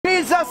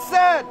Jesus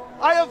said,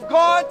 I have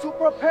gone to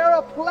prepare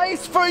a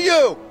place for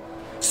you,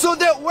 so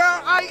that where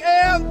I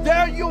am,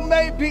 there you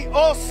may be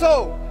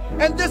also.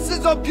 And this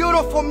is a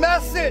beautiful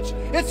message.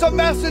 It's a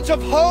message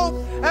of hope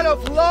and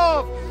of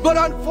love. But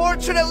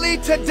unfortunately,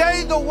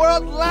 today the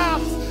world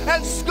laughs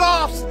and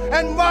scoffs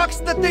and mocks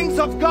the things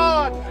of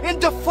God. In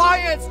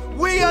defiance,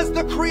 we as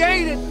the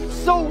created,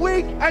 so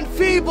weak and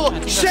feeble,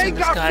 shake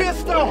our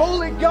fist at a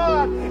holy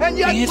God. And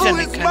yet through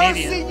His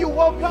mercy, you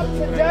woke up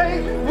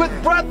today with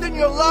breath in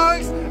your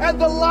lungs and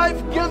the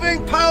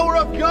life-giving power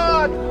of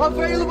God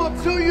available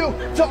to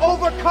you to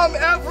overcome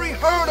every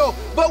hurdle.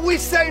 But we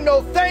say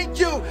no thank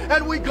you,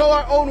 and we go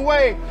our own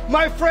way.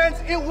 My friends,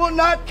 it will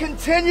not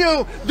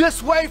continue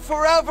this way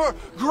forever.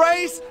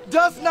 Grace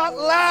does not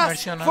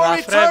last for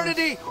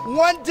eternity.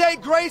 One day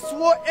grace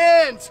will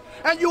end,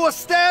 and you will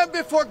stand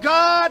before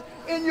God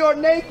in your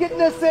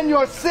nakedness and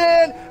your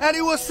sin, and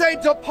He will say,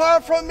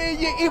 depart from me,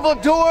 ye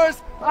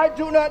evildoers, I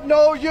do not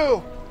know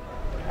you.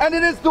 And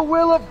it is the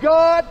will of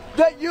God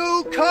that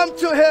you come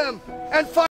to Him and find